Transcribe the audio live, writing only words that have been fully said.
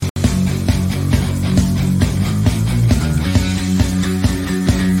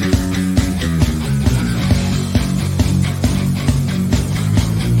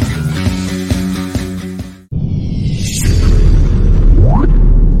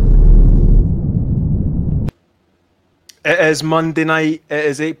It is Monday night. It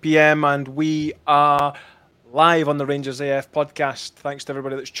is 8 p.m. and we are live on the Rangers AF podcast. Thanks to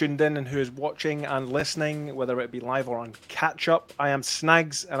everybody that's tuned in and who is watching and listening, whether it be live or on catch up. I am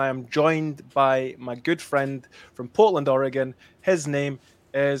Snags and I am joined by my good friend from Portland, Oregon. His name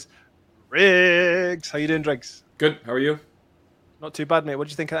is Driggs. How you doing, Driggs? Good. How are you? Not too bad, mate. What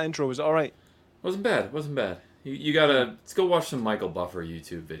do you think of that intro? Was it all right? Wasn't bad. Wasn't bad. You Yeah. gotta let's go watch some Michael Buffer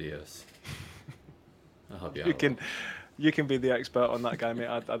YouTube videos. I'll help you out You a little. can you can be the expert on that guy, mate.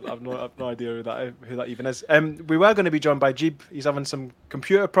 I've no idea who that even is. We were going to be joined by Geeb. He's having some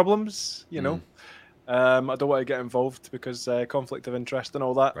computer problems, you know. I don't want to get involved because conflict of interest and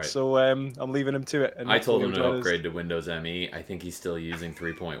all that. Right. So I'm leaving him to it. And I told him hopefully to he'll join us. upgrade to Windows ME. I think he's still using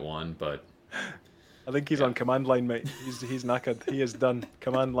 3.1, but I think he's yeah. on command line, mate. He's knackered. He is done.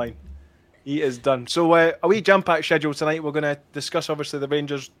 Command line. He is done. So a wee jam-packed schedule tonight. We're going to discuss, obviously, the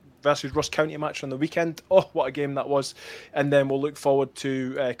Rangers versus Ross County match on the weekend. Oh, what a game that was. And then we'll look forward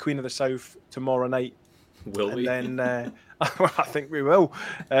to Queen of the South tomorrow night. Will we? And then I think we will.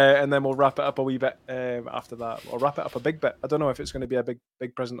 And then we'll wrap it up a wee bit after that. Or wrap it up a big bit. I don't know if it's going to be a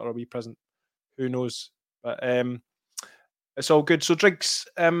big present or a wee present. Who knows? But it's all good. So, Driggs,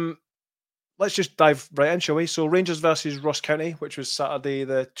 let's just dive right in, shall we? So Rangers versus Ross County, which was Saturday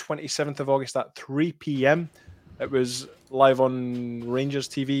the 27th of August at 3 p.m. It was live on Rangers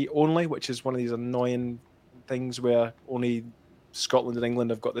TV only, which is one of these annoying things where only Scotland and England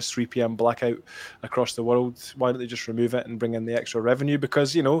have got this 3 p.m. blackout across the world. Why don't they just remove it and bring in the extra revenue?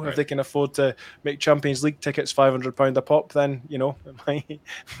 Because, you know, Right. if they can afford to make Champions League tickets £500 a pop, then, you know, it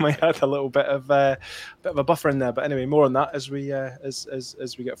might add a little bit of a buffer in there. But anyway, more on that as we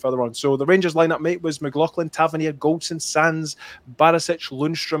get further on. So the Rangers lineup, mate, was McLaughlin, Tavernier, Goldson, Sands, Barisic,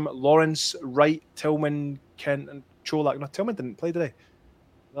 Lundstrom, Lawrence, Wright, Tillman, Kent, and Cholak. No, Tillman didn't play, did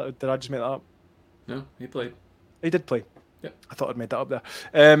he? Did I just make that up? No, he played. He did play. Yep. I thought I'd made that up there.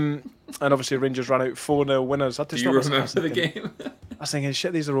 And obviously Rangers ran out 4-0 winners. Do you remember the game? I was thinking,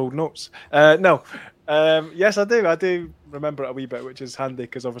 shit, these are old notes. No. Yes, I do. I do remember it a wee bit, which is handy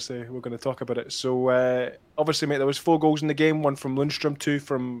because obviously we're going to talk about it. So obviously, mate, there was 4 goals in the game. 1 from Lundstrom, 2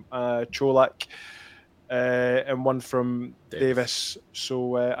 from Cholak, and 1 from Davis.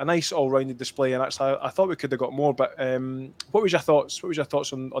 So a nice all-rounded display. And actually, I thought we could have got more. But what was your thoughts? What was your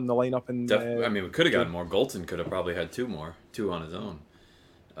thoughts on the lineup? And I mean, we could have gotten more. Goldson could have probably had 2 on his own.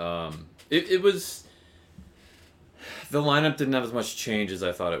 It was the lineup didn't have as much change as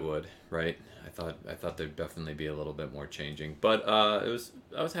I thought it would. Right. I thought there'd definitely be a little bit more changing, but I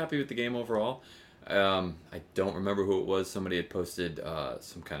was happy with the game overall. I don't remember who it was. Somebody had posted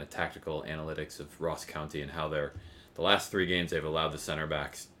some kind of tactical analytics of Ross County and how the last 3 games they've allowed the center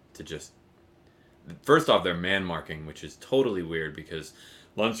backs to just first off their man marking, which is totally weird because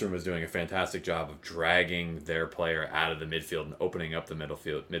Lundstrom was doing a fantastic job of dragging their player out of the midfield and opening up the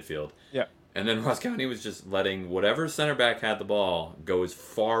midfield. Yeah. And then Ross County was just letting whatever center back had the ball go as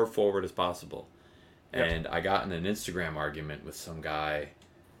far forward as possible. Yep. And I got in an Instagram argument with some guy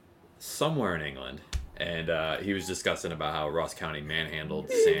somewhere in England, and he was discussing about how Ross County manhandled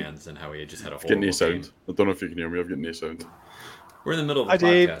Sands and how he had just had a horrible game. Sound. I don't know if you can hear me. I've got no sound. We're in the middle of the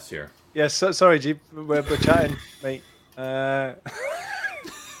podcast here. Yes, sorry, Jeep. We're chatting, mate.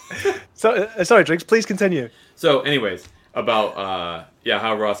 Sorry, Driggs. Please continue. So, anyways, about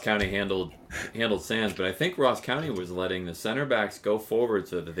how Ross County handled Sands, but I think Ross County was letting the center backs go forward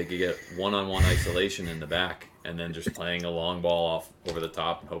so that they could get one-on-one isolation in the back, and then just playing a long ball off over the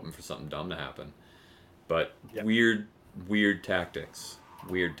top and hoping for something dumb to happen. But weird tactics.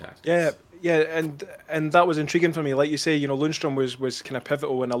 Weird tactics. Yeah, and that was intriguing for me. Like you say, you know, Lundstrom was kind of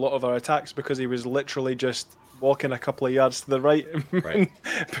pivotal in a lot of our attacks because he was literally just walking a couple of yards to the right, right.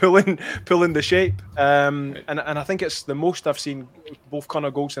 pulling the shape. Right. And I think it's the most I've seen both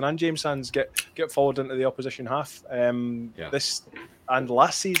Connor Goldson and James Sands get forward into the opposition half. This and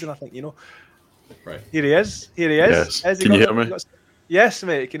last season, I think, you know. Right. Here he is. Yes. Can you hear me? Yes,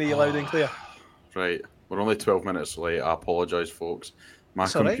 mate. Can hear you loud and clear. Right. We're only 12 minutes late. I apologise, folks. My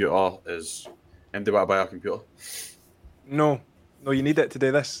That's computer is... do you want to buy a computer? No, you need it to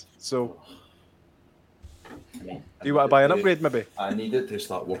do this. So, do you want to buy an upgrade, maybe? I need it to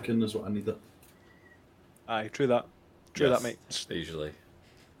start working, is what I need it. Aye, true that. True that, mate. That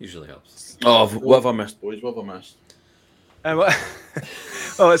usually helps. Oh, what have I missed, boys? What have I missed?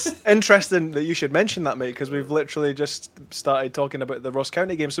 Well, it's interesting that you should mention that, mate, because we've literally just started talking about the Ross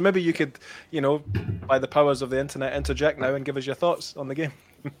County game. So maybe you could, you know, by the powers of the internet, interject now and give us your thoughts on the game.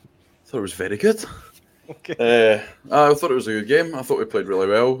 I thought it was very good. Okay. I thought it was a good game. I thought we played really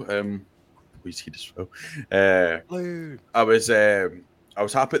well. Wheezy as well. I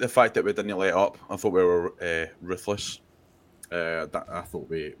was happy at the fact that we didn't let up. I thought we were ruthless. I thought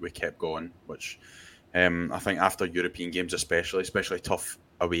we kept going, which I think after European games, especially tough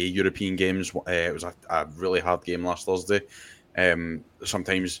away European games, it was a really hard game last Thursday.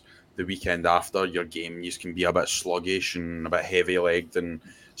 Sometimes the weekend after your game, you can be a bit sluggish and a bit heavy-legged and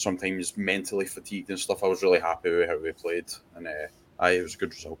sometimes mentally fatigued and stuff. I was really happy with how we played, and it was a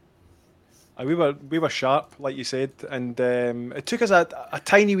good result. We were sharp, like you said, and it took us a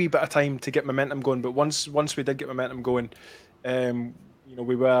tiny wee bit of time to get momentum going. But once we did get momentum going,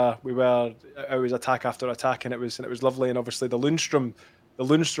 we were it was attack after attack, and it was lovely. And obviously the Lundstrom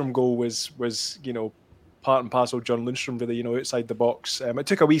goal was part and parcel of John Lundstrom, really, outside the box. It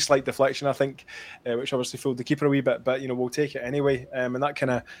took a wee slight deflection, I think, which obviously fooled the keeper a wee bit, but we'll take it anyway. And that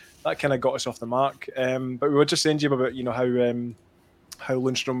kind of got us off the mark. But we were just saying, Geeb, about how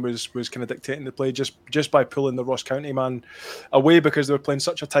Lundstrom was kind of dictating the play just by pulling the Ross County man away, because they were playing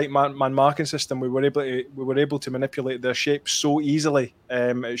such a tight man marking system. We were able to manipulate their shape so easily.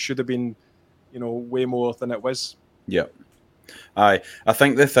 It should have been way more than it was. Yeah, I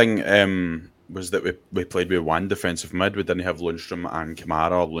think the thing was that we played with one defensive mid. We didn't have Lundstrom and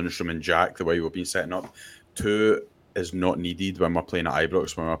Kamara, Lundstrom and Jack the way we've been setting up. Two is not needed when we're playing at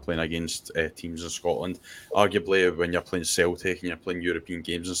Ibrox, when we're playing against teams in Scotland. Arguably, when you're playing Celtic and you're playing European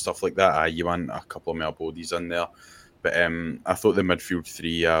games and stuff like that, you want a couple of more bodies in there. But I thought the midfield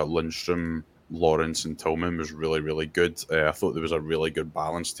three, Lundstrom, Lawrence and Tillman, was really, really good. I thought there was a really good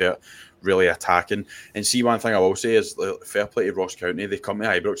balance to it, really attacking. And see, one thing I will say is, fair play to Ross County, they come to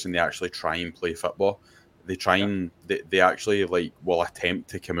Ibrox and they actually try and play football. They try and they actually will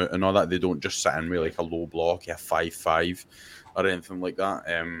attempt to come out and all that. They don't just sit in with a low block, a 5-5 or anything like that.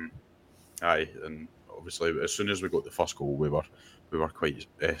 And obviously as soon as we got the first goal, we were quite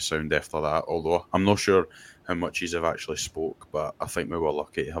sound after that. Although I'm not sure how much he's have actually spoke, but I think we were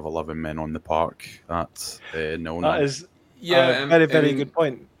lucky to have 11 men on the park. That is a very, very good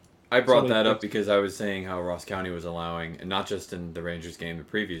point. I brought that up because I was saying how Ross County was allowing, and not just in the Rangers game, the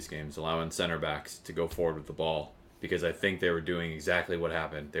previous games, allowing center backs to go forward with the ball, because I think they were doing exactly what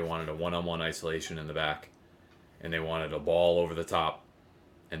happened. They wanted a one-on-one isolation in the back, and they wanted a ball over the top,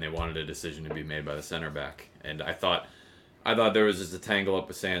 and they wanted a decision to be made by the center back. And I thought there was just a tangle up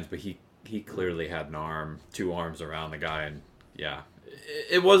with Sands, but he clearly had two arms around the guy, and yeah,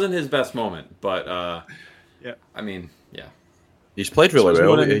 it wasn't his best moment, but yeah, I mean, yeah. He's played really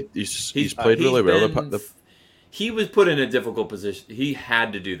well. He's played really well. He was put in a difficult position. He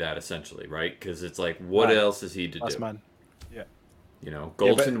had to do that, essentially, right? Because it's like, what else is he to do? Man. Yeah.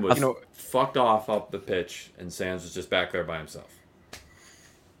 Goldson was fucked off up the pitch, and Sands was just back there by himself.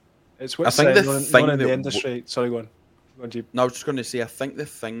 It's what's in the industry. Sorry, go on, Geeb. No, I was just going to say, I think the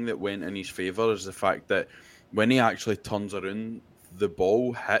thing that went in his favour is the fact that when he actually turns around, the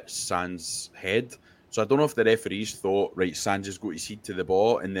ball hits Sands' head. So I don't know if the referees thought, right, Sands has got his head to the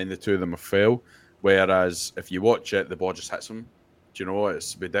ball, and then the two of them have fell. Whereas if you watch it, the ball just hits him. Do you know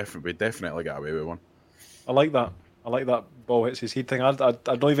what? We definitely got away with one. I like that. Ball hits his head thing. I'd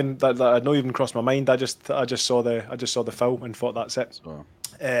not even crossed my mind. I just saw the foul and thought that's it. So.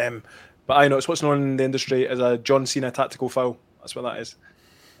 But I know it's what's known in the industry as a John Cena tactical foul. That's what that is.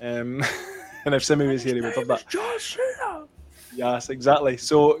 And if Simi was here, he would love that. John Cena. Yes, exactly.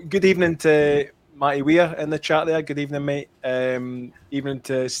 So good evening to Matty Weir in the chat there. Good evening, mate. Evening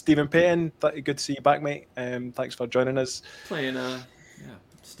to Stephen Payton. Good to see you back, mate. Thanks for joining us. Playing,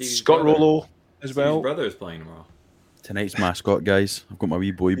 Scott Rollo as well. His brother is playing tomorrow. Tonight's mascot, guys. I've got my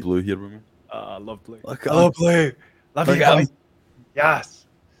wee boy Blue here with me. I love Blue. Love Blue. Love you guys. Yes.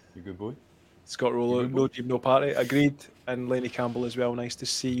 You good boy? Scott Rollo, no team, no party. Agreed. And Lenny Campbell as well. Nice to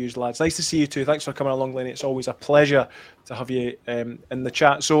see you, lads. Nice to see you too. Thanks for coming along, Lenny. It's always a pleasure to have you in the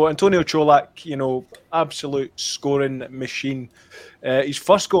chat. So Antonio Čolak, absolute scoring machine. His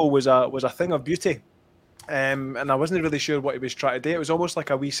first goal was a thing of beauty, and I wasn't really sure what he was trying to do. It was almost like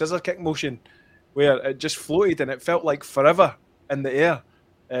a wee scissor kick motion, where it just floated and it felt like forever in the air.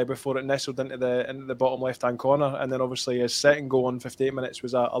 Before it nestled into the bottom left-hand corner. And then obviously his second goal on 58 minutes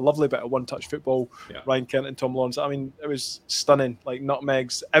was a lovely bit of one-touch football. Yeah. Ryan Kent and Tom Lawrence. I mean, it was stunning, like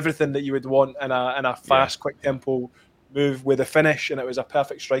nutmegs, everything that you would want in a fast, quick tempo move with a finish, and it was a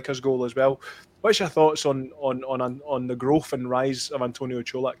perfect striker's goal as well. What's your thoughts on the growth and rise of Antonio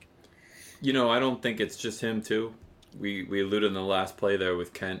Čolak? I don't think it's just him too. We alluded in the last play there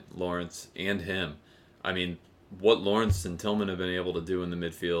with Kent, Lawrence, and him. I mean, what Lawrence and Tillman have been able to do in the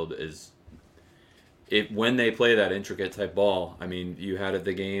midfield is, when they play that intricate type ball. I mean, you had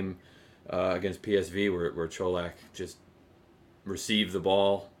the game against PSV where Čolak just received the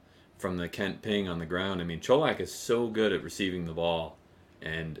ball from the Kent ping on the ground. I mean, Čolak is so good at receiving the ball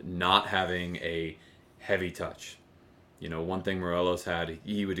and not having a heavy touch. You know, one thing Morelos had,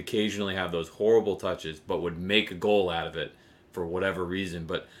 he would occasionally have those horrible touches, but would make a goal out of it for whatever reason.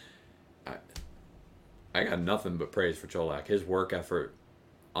 But I got nothing but praise for Cholak. His work effort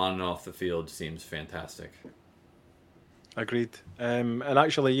on and off the field seems fantastic. Agreed. And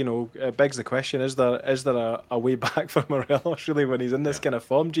actually, you know, it begs the question: is there a way back for Morelos really when he's in this kind of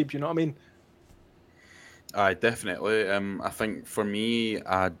form? Geeb, you know what I mean? Aye, definitely. I think for me,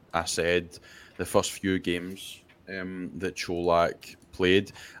 I said the first few games that Cholak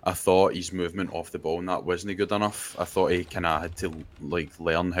played, I thought his movement off the ball and that wasn't good enough. I thought he kind of had to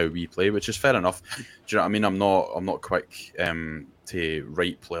learn how we play, which is fair enough. Do you know what I mean? I'm not quick to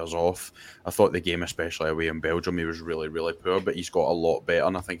write players off. I thought the game, especially away in Belgium, he was really, really poor, but he's got a lot better,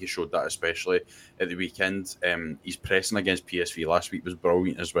 and I think he showed that especially at the weekend. His pressing against PSV last week was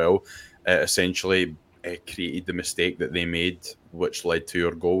brilliant as well. Essentially created the mistake that they made, which led to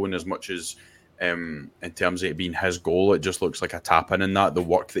your goal. And as much as in terms of it being his goal, it just looks like a tap in that. The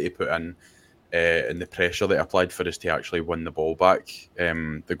work that he put in and the pressure that he applied for us to actually win the ball back,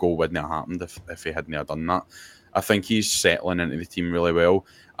 the goal wouldn't have happened if he hadn't have done that. I think he's settling into the team really well.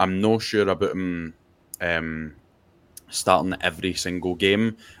 I'm not sure about him starting every single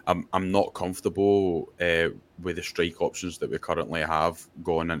game. I'm not comfortable with the strike options that we currently have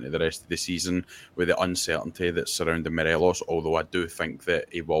going into the rest of the season, with the uncertainty that's surrounding Morelos. Although I do think that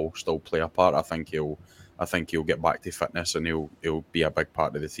he will still play a part. I think he'll get back to fitness and he'll be a big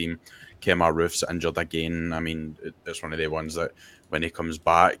part of the team. Kemar Roof's injured again. I mean, it's one of the ones that when he comes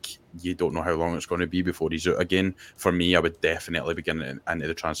back, you don't know how long it's going to be before he's out again. For me, I would definitely be getting into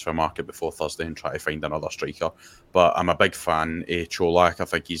the transfer market before Thursday and try to find another striker. But I'm a big fan of Cholak. I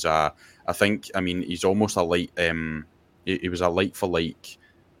think he's almost a light. He was a like for like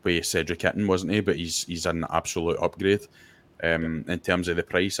with Cedric Itten, wasn't he? But he's an absolute upgrade. In terms of the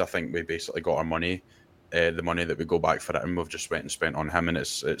price, I think we basically got our money. The money that we go back for it, and we've just went and spent on him, and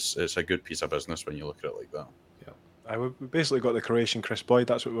it's a good piece of business when you look at it like that. We basically got the Croatian Chris Boyd.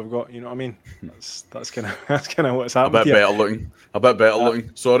 That's what we've got. You know what I mean? That's kind of what's happened. A bit better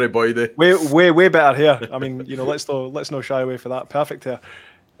looking. Sorry, Boydie. Way better here. I mean, you know, let's not shy away for that. Perfect here.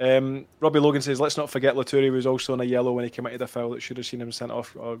 Robbie Logan says, let's not forget Laturi was also on a yellow when he committed a foul that should have seen him sent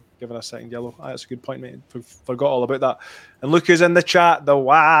off or given a second yellow. That's a good point, mate. Forgot all about that. And Luke is in the chat. The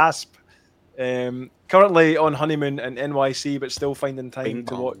Wasp. Currently on honeymoon in NYC, but still finding time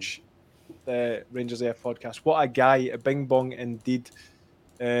to watch the Rangers AF podcast. What a guy, a bing bong indeed.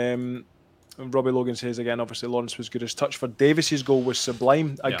 Robbie Logan says again, obviously Lawrence was good. His touch for Davis's goal was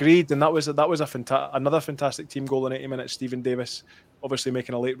sublime. Agreed, and that was another fantastic team goal in 80 minutes. Stephen Davis obviously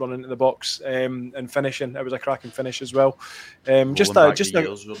making a late run into the box and finishing. It was a cracking finish as well. Just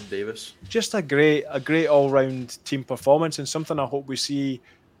a great all round team performance, and something I hope we see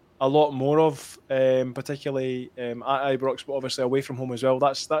a lot more of, particularly at Ibrox, but obviously away from home as well.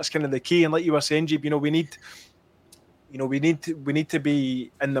 That's kind of the key. And like you were saying, Geeb, we need to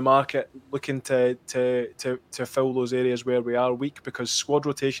be in the market looking to fill those areas where we are weak, because squad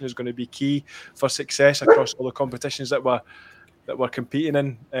rotation is going to be key for success across all the competitions that we're competing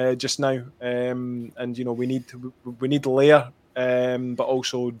in just now. And we need layer. But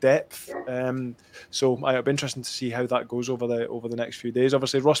also depth. So it'll be interesting to see how that goes over the next few days.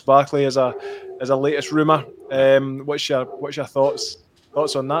 Obviously, Ross Barkley is a latest rumour. What's your thoughts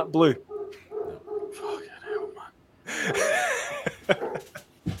on that, Blue? Fucking hell, man.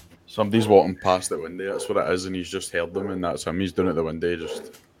 Somebody's walking past the window. That's what it is, and he's just heard them, and that's him. He's doing it at the window.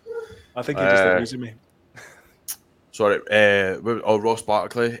 I think he just agrees with me. Sorry. Ross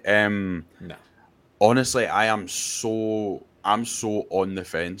Barkley. No. Honestly, I'm so on the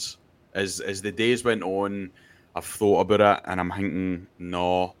fence. As the days went on, I've thought about it, and I'm thinking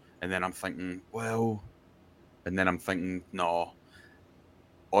no, and then I'm thinking well, and then I'm thinking no.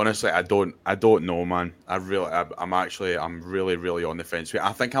 Honestly, I don't know, man. I'm really, really on the fence.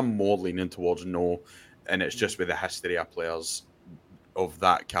 I think I'm more leaning towards no, and it's just with the history of players of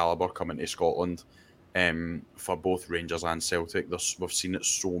that caliber coming to Scotland, for both Rangers and Celtic. We've seen it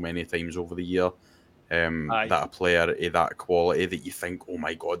so many times over the year. That a player of that quality that you think, oh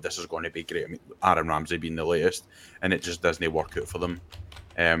my God, this is going to be great. I mean, Aaron Ramsey being the latest, and it just doesn't work out for them.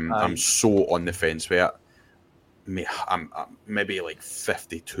 I'm so on the fence with it. I'm maybe like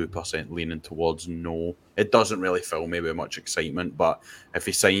 52% leaning towards no. It doesn't really fill me with much excitement, but if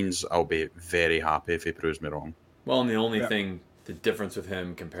he signs, I'll be very happy if he proves me wrong. Well, and the only thing, the difference with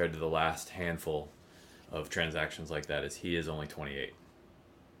him compared to the last handful of transactions like that is he is only 28.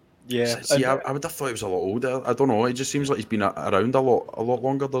 Yeah, see, I would have thought he was a lot older. I don't know. It just seems like he's been around a lot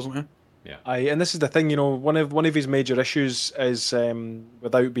longer, doesn't he? Yeah. And this is the thing, one of his major issues is,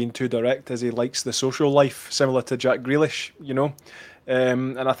 without being too direct, is he likes the social life, similar to Jack Grealish,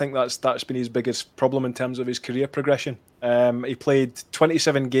 and I think that's been his biggest problem in terms of his career progression. He played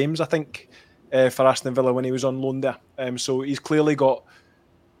 27 games, I think, for Aston Villa when he was on loan there. So he's clearly got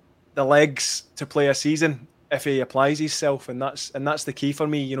the legs to play a season if he applies himself, and that's the key for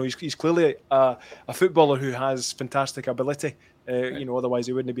me. He's clearly a footballer who has fantastic ability. Right. Otherwise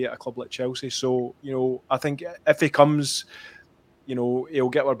he wouldn't be at a club like Chelsea. So I think if he comes, he'll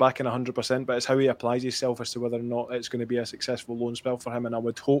get our back in 100%. But it's how he applies himself as to whether or not it's going to be a successful loan spell for him. And I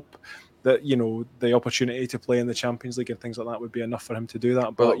would hope that the opportunity to play in the Champions League and things like that would be enough for him to do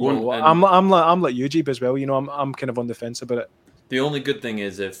that. But I'm like you, Geeb, as well. I'm kind of on the fence about it. The only good thing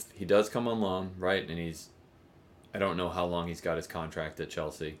is if he does come on loan, right, and I don't know how long he's got his contract at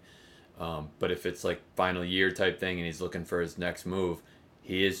Chelsea, but if it's like final year type thing and he's looking for his next move,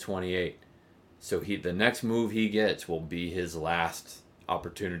 he is 28. So the next move he gets will be his last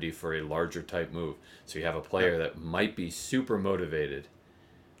opportunity for a larger type move. So you have a player that might be super motivated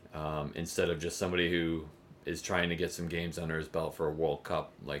instead of just somebody who is trying to get some games under his belt for a World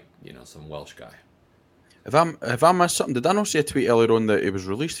Cup, like, some Welsh guy. If I missed something, did I not see a tweet earlier on that it was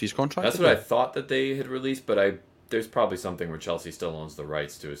released, his contract? That's what I thought that they had released, but there's probably something where Chelsea still owns the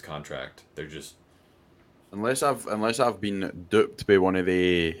rights to his contract. They're just... Unless I've been duped by one of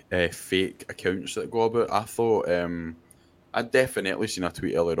the fake accounts that go about, I thought I'd definitely seen a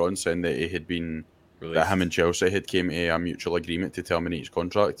tweet earlier on saying that he had been released. That him and Chelsea had came to a mutual agreement to terminate his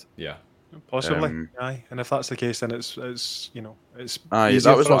contract. Yeah. Possibly, aye. And if that's the case, then it's aye.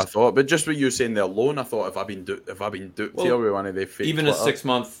 That was what I thought. But just what you were saying there alone, I thought if I've been duped here with one of the fake even Twitter. a 6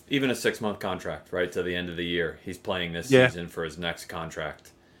 month contract, right, to the end of the year. He's playing this season for his next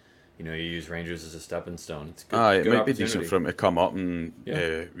contract. You use Rangers as a stepping stone. It's good. It might be decent for him to come up and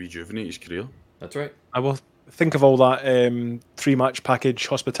rejuvenate his career. That's right. I will think of all that 3-match package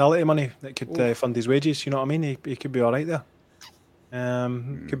hospitality money that could fund his wages. You know what I mean? He could be all right there.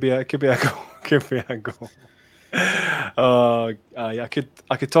 Could be a goal. Could be a goal. I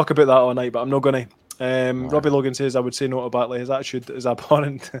could talk about that all night, but I'm not going to. Robbie Logan says I would say no to Bartley. His attitude is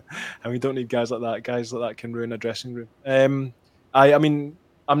abhorrent, and we don't need guys like that. Guys like that can ruin a dressing room. I mean,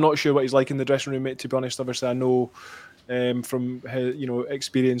 I'm not sure what he's like in the dressing room, mate. To be honest, obviously I know from his,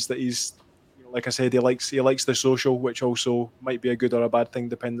 experience that he's, like I said, he likes the social, which also might be a good or a bad thing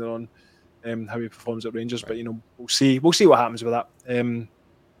depending on how he performs at Rangers. Right. But we'll see what happens with that.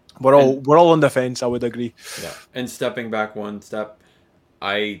 We're all on the fence, I would agree. Yeah. And stepping back one step,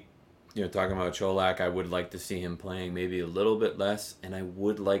 talking about Cholak, I would like to see him playing maybe a little bit less, and I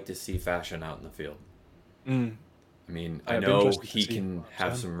would like to see Fashion out in the field. I mean, I know he can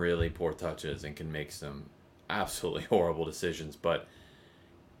have some really poor touches and can make some absolutely horrible decisions, but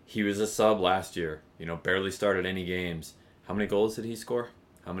he was a sub last year, barely started any games. How many goals did he score?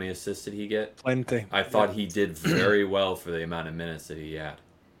 How many assists did he get? Plenty. I thought he did very well for the amount of minutes that he had.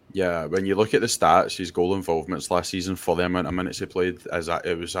 Yeah, when you look at the stats, his goal involvements last season for the amount of minutes he played,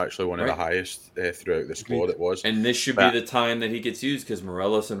 it was actually one of the highest throughout the squad. It was, and this should be the time that he gets used because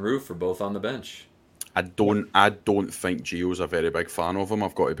Morelos and Roof are both on the bench. I don't think Gio's a very big fan of him.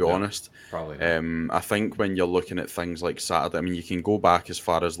 I've got to be honest. Probably not. I think when you're looking at things like Saturday, I mean, you can go back as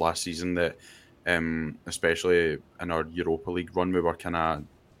far as last season that, especially in our Europa League run, we were kind of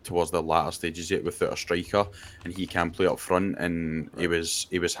towards the latter stages yet without a striker, and he can play up front, and he was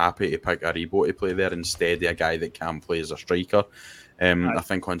happy to pick Aribo to play there instead of a guy that can play as a striker. I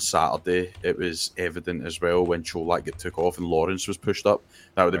think on Saturday it was evident as well when Cholak took off and Lawrence was pushed up.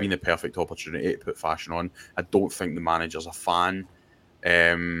 That would have been the perfect opportunity to put Fashion on. I don't think the manager's a fan.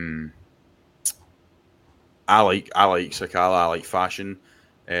 I like Sakala, I like Fashion.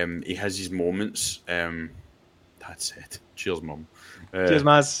 He has his moments. That's it. Cheers, Mum. Cheers,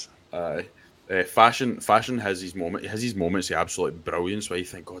 Maz. Fashion has his moment. He has his moments of absolute brilliance where you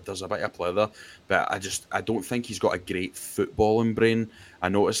think, God, there's a bit of play there. But I don't think he's got a great footballing brain. I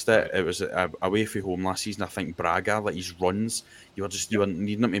noticed that it was away from home last season. I think Braga, like his runs, you were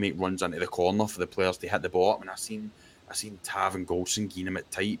needing him to make runs into the corner for the players to hit the ball up. And I seen Tav and Golson getting him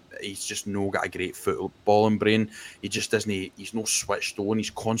at tight. He's just no got a great footballing brain. He just doesn't. He's no switched on. He's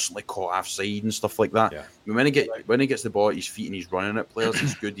constantly caught offside and stuff like that. Yeah. When he gets the ball at his feet and he's running at players,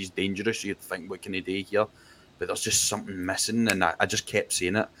 he's good. He's dangerous. You'd think, what can he do here? But there's just something missing, and I just kept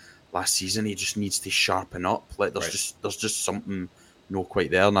saying it last season. He just needs to sharpen up. Like there's just something not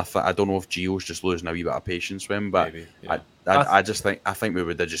quite there, and I don't know if Gio's just losing a wee bit of patience with him, but maybe, yeah. I think we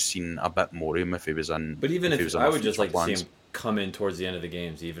would have just seen a bit more of him if he was in. But even if I would just like to see him come in towards the end of the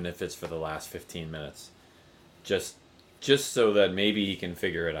games, even if it's for the last 15 minutes, just so that maybe he can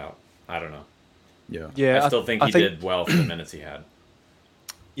figure it out. I don't know. Yeah. I still think he did well for the minutes he had.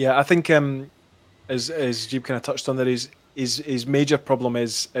 Yeah, I think as Geeb kind of touched on there, his major problem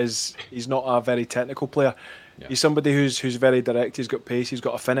is he's not a very technical player. Yeah. He's somebody who's very direct. He's got pace. He's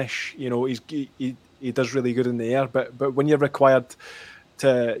got a finish. You know, he does really good in the air. But when you're required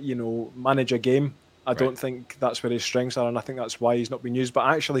to manage a game, I don't think that's where his strengths are, and I think that's why he's not been used. But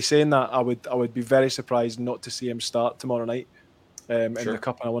actually saying that, I would be very surprised not to see him start tomorrow night in the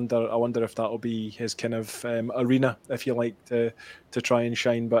cup. And I wonder if that'll be his kind of arena, if you like, to try and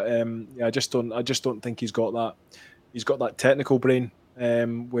shine. But yeah, I just don't think he's got that. He's got that technical brain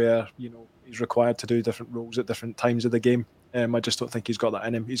where he's required to do different roles at different times of the game. I just don't think he's got that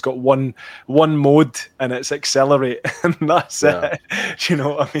in him. He's got one mode, and it's accelerate, and that's it. Do you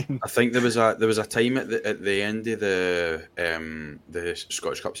know what I mean? I think there was a time at the end of the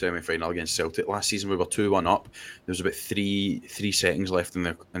Scottish Cup semi-final against Celtic last season. We were 2-1 up. There was about three seconds left in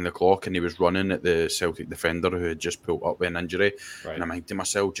the clock, and he was running at the Celtic defender who had just pulled up with an injury. Right. And I'm thinking to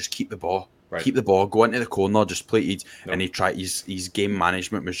myself, just keep the ball. Right. Keep the ball, go into the corner, just play it. Nope. And he tried. His game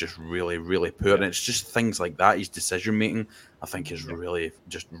management was just really, really poor. And it's just things like that. His decision making, I think, is really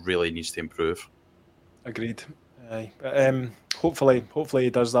needs to improve. Agreed. But, hopefully he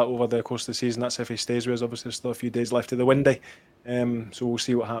does that over the course of the season. That's if he stays with us. Obviously, there's still a few days left of the windy, so we'll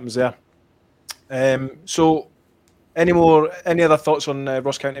see what happens there. So, any other thoughts on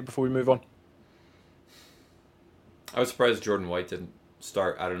Ross County before we move on? I was surprised Jordan White didn't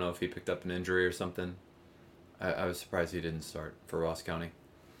start. I don't know if he picked up an injury or something. I was surprised he didn't start for Ross County.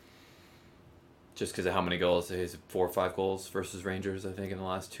 Just because of how many goals. He's 4 or 5 goals versus Rangers, I think, in the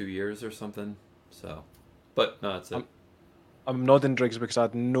last 2 years or something. So, but no, that's it. I'm nodding, Driggs, because I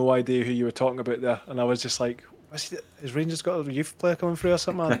had no idea who you were talking about there, and I was just like, has Rangers got a youth player coming through or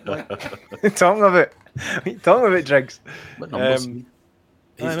something? Like, what are you talking about, Driggs?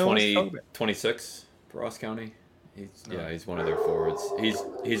 He's 26 for Ross County. He's one of their forwards.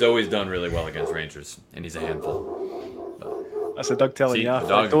 He's always done really well against Rangers, and he's a handful. But, that's a Doug telling you. The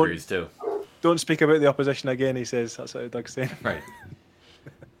dog agrees too. Don't speak about the opposition again, he says. That's what Doug's saying. Right.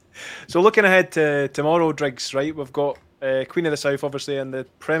 So looking ahead to tomorrow, Driggs, right? We've got Queen of the South, obviously, in the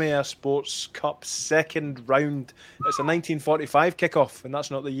Premier Sports Cup second round. It's a 1945 kickoff, and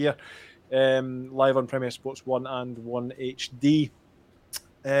that's not the year. Live on Premier Sports 1 and 1 HD.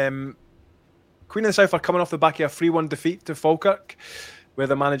 Queen of the South are coming off the back of a 3-1 defeat to Falkirk, where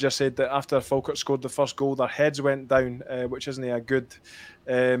the manager said that after Falkirk scored the first goal, their heads went down, which isn't a good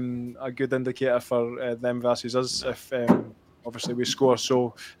indicator for them versus us. If obviously we score,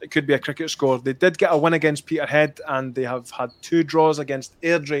 so it could be a cricket score. They did get a win against Peterhead, and they have had 2 draws against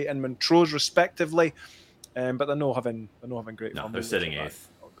Airdrie and Montrose respectively, but they're not having great fun. No, they're sitting 8th.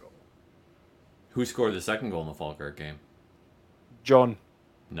 Who scored the second goal in the Falkirk game? John.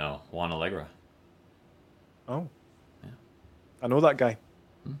 No, Juan Allegra. Oh. Yeah. I know that guy.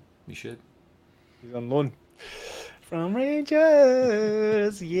 You should. He's on loan from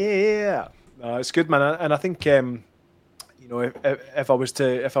Rangers. Yeah. No, it's good, man. And I think if I was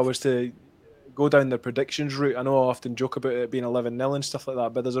to go down the predictions route, I know I often joke about it being 11-0 and stuff like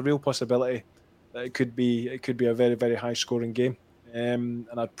that, but there's a real possibility that it could be a very, very high scoring game. And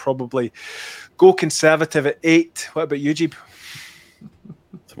I'd probably go conservative at 8. What about you, Geeb?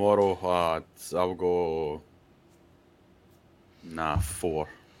 Tomorrow, I'll go 4.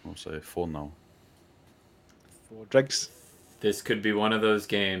 I'll say 4-0. 4 Driggs. This could be one of those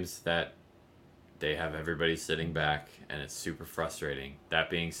games that they have everybody sitting back, and it's super frustrating. That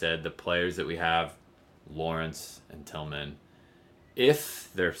being said, the players that we have, Lawrence and Tillman, if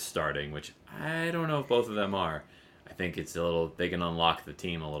they're starting, which I don't know if both of them are, I think they can unlock the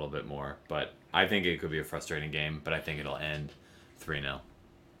team a little bit more. But I think it could be a frustrating game, but I think it'll end 3-0.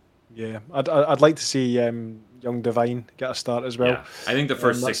 Yeah, I'd like to see young Devine get a start as well. Yeah, I think the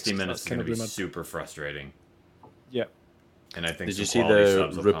first 60 minutes is going to be super frustrating. Yeah. And I think did you see the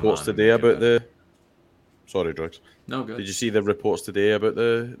reports today about the? Sorry, Driggs. No, good. Did you see the reports today about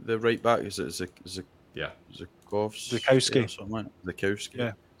the right back? Is it Zakowski? Zakowski. Something like that? Zakowski.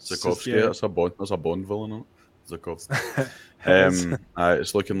 Yeah. Zakowski. Yeah. That's a Bond villain, isn't it? Zakowski.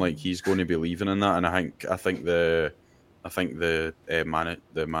 It's looking like he's going to be leaving in that, and I think the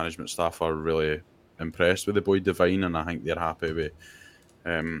management staff are really impressed with the boy Devine, and I think they're happy with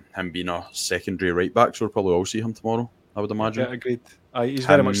him being a secondary right back. So we'll probably all see him tomorrow, I would imagine. Yeah, agreed. He's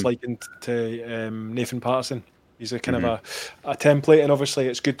very much likened to Nathan Patterson. He's a kind of a template, and obviously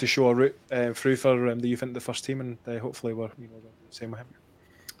it's good to show a route through for the youth into the first team, and hopefully we're the same with him.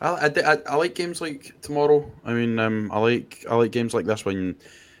 I like games like tomorrow. I mean, I like games like this when.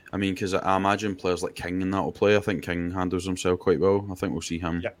 I mean, because I imagine players like King and that will play. I think King handles himself quite well. I think we'll see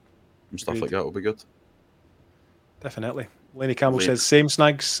him. Yeah. and stuff like that will be good. Definitely. Laney Campbell says, same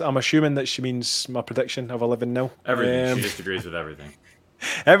Snags. I'm assuming that she means my prediction of 11-0. Everything. She just agrees with everything.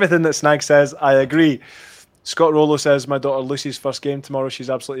 Everything that Snag says, I agree. Scott Rollo says, my daughter Lucy's first game tomorrow. She's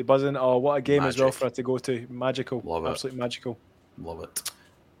absolutely buzzing. Oh, what a game as well for her to go to. Magical. Love it. Absolutely magical. Love it.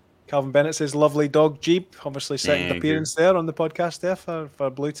 Calvin Bennett says, lovely dog, Geeb. Obviously, second appearance there on the podcast there for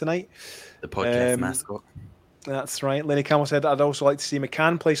Blue tonight. The podcast mascot. That's right. Lenny Campbell said, I'd also like to see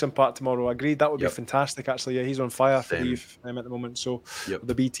McCann play some part tomorrow. Agreed. That would be fantastic, actually. Yeah, he's on fire for the youth at the moment. So,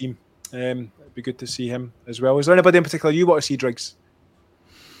 the B team. It'd be good to see him as well. Is there anybody in particular you want to see, Driggs?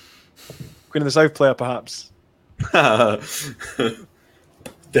 Queen of the South player, perhaps?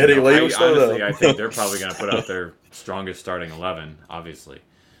 Derry Lyles. Honestly, I think they're probably going to put out their strongest starting 11, obviously.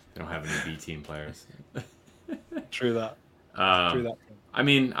 They don't have any B team players. True that. I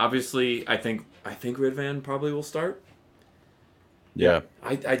mean, obviously, I think Ridvan probably will start. Yeah.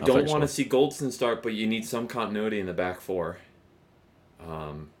 I don't want to see Goldson start, but you need some continuity in the back four.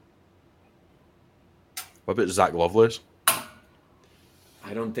 What about Zach Lovelace?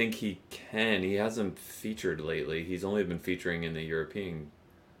 I don't think he can. He hasn't featured lately. He's only been featuring in the European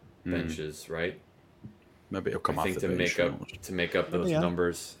benches, right? Maybe he'll come off the bench. To make up those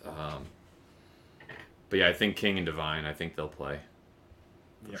numbers. But yeah, I think King and Divine, I think they'll play.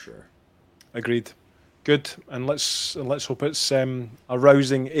 For sure. Agreed. Good. And let's hope it's a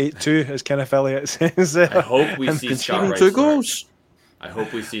rousing 8-2, as Kenneth Elliott says. I hope we see Scott Wright start. Goals. I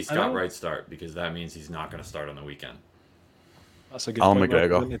hope we see Scott Wright start, because that means he's not going to start on the weekend. That's a good Alan point.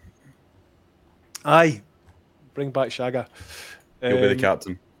 McGregor. Aye. Bring back Shagger. He'll be the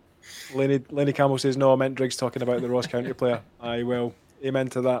captain. Lenny Campbell says, no, I meant Driggs talking about the Ross County player. Aye, well, amen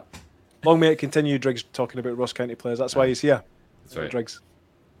to that. Long may it continue, Driggs talking about Ross County players. That's why he's here. That's right. Driggs.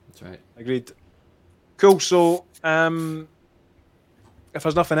 That's right. Agreed. Cool. So, if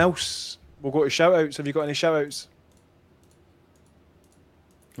there's nothing else, we'll go to shout-outs. Have you got any shout-outs?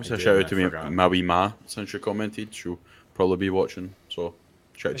 What's a shout-out to me? My wee ma, since you commented. She'll probably be watching. So,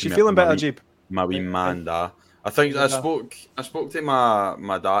 is she feeling better, Geeb? My wee ma and da. I think I spoke to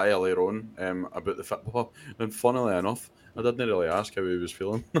my dad earlier on about the football, and funnily enough, I didn't really ask how he was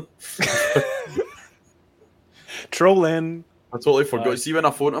feeling. Trolling. I totally forgot. See, when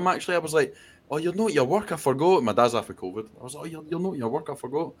I phoned him, actually, I was like, "Oh, you're not at your work. I forgot." My dad's after COVID. I was like, "Oh, you're not at your work. I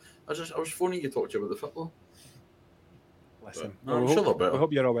forgot. I was phoning you to talk to you about the football." Listen, I'm sure they're better. I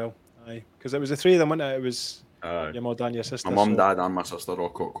hope you're all well. Aye, because it was the three of them, wasn't it? It was your mum, Dan, your sister. My mum, dad, and my sister all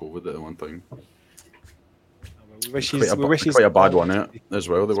caught COVID at the one time. We wish quite a bad one as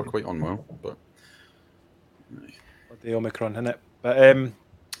well. They were quite unwell, but the Omicron, isn't it? But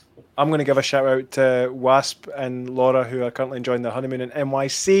I'm going to give a shout out to Wasp and Laura, who are currently enjoying their honeymoon in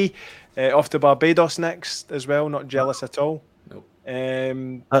NYC. Off to Barbados next as well. Not jealous at all. Nope.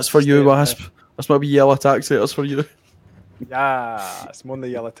 That's for you, Wasp. That's my wee yellow taxi. That's for you. Yeah, it's more than the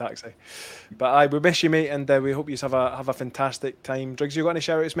yellow taxi. But we miss you, mate, and we hope you have a fantastic time. Driggs, you got any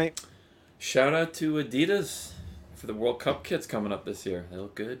shout outs, mate? Shout out to Adidas for the World Cup kits coming up this year. They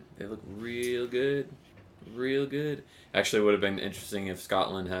look good. They look real good. Real good. Actually, it would have been interesting if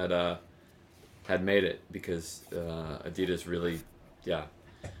Scotland had made it, because Adidas really,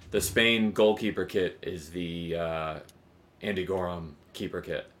 the Spain goalkeeper kit is the Andy Gorham keeper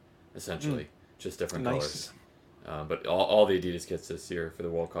kit, essentially, just different colors. But all the Adidas kits this year for the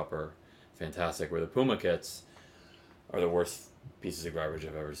World Cup are fantastic, where the Puma kits are the worst pieces of garbage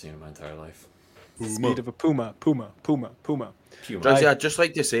I've ever seen in my entire life. Speed of a Puma. Driggsy, I'd just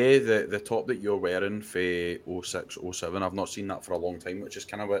like to say the top that you're wearing for 06, 07, I've not seen that for a long time, which is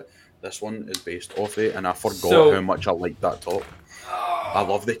kind of what this one is based off of, and I forgot how much I liked that top. I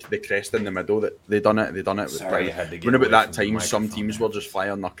love the crest in the middle. That they done it. Sorry, I had to get when about away that from the time, some microphone teams will just fly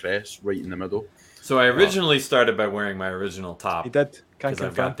on their crest right in the middle. So I originally started by wearing my original top. He did. Because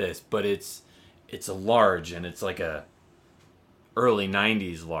I've got this, but it's a large, and it's like a early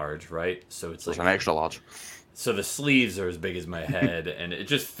 90s large, right? So it's like an extra large. So the sleeves are as big as my head, and it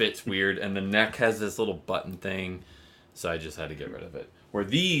just fits weird, and the neck has this little button thing, so I just had to get rid of it. Where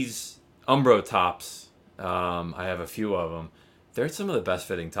these Umbro tops, I have a few of them. They're some of the best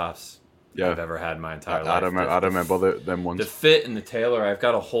fitting tops I've ever had in my entire life. I remember them ones. The fit and the tailor, I've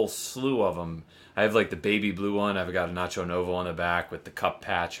got a whole slew of them. I have like the baby blue one. I've got a Nacho Novo on the back with the cup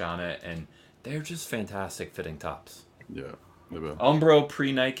patch on it, and they're just fantastic fitting tops. Yeah, they will. Umbro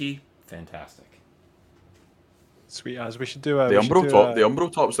pre-Nike, fantastic. Sweet as. We should do the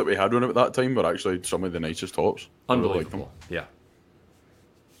Umbro tops that we had on at that time were actually some of the nicest tops. Unbelievable. Yeah.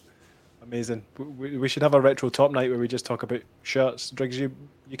 Amazing. We should have a retro top night where we just talk about shirts. Driggs, you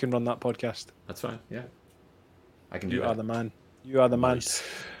can run that podcast. That's fine. Yeah. I can do that. You are the man. You are the man.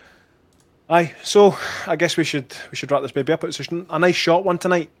 Aye, so I guess we should wrap this baby up. It's a nice short one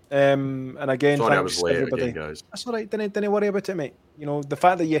tonight. And again, Sorry, I thanks was late everybody. again, guys. That's all right. Didn't worry about it, mate. You know, the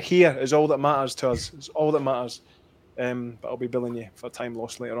fact that you're here is all that matters to us. It's all that matters. But I'll be billing you for time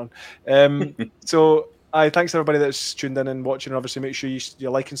lost later on. So, thanks to everybody that's tuned in and watching. And obviously, make sure you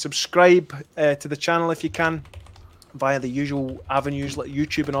like and subscribe to the channel if you can, via the usual avenues like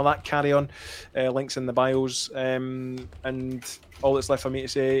YouTube and all that carry on. Links in the bios. And all that's left for me to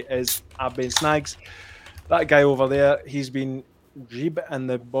say is I've been Snags. That guy over there, he's been Geeb, and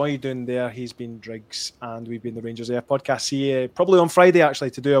the boy down there, he's been Driggs, and we've been the Rangers Air podcast. See you probably on Friday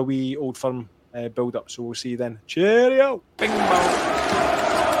actually to do a wee Old Firm build up. So we'll see you then. Cheerio. Bing bong.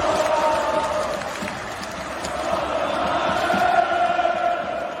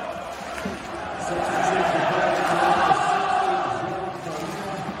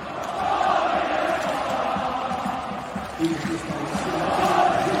 Thank you.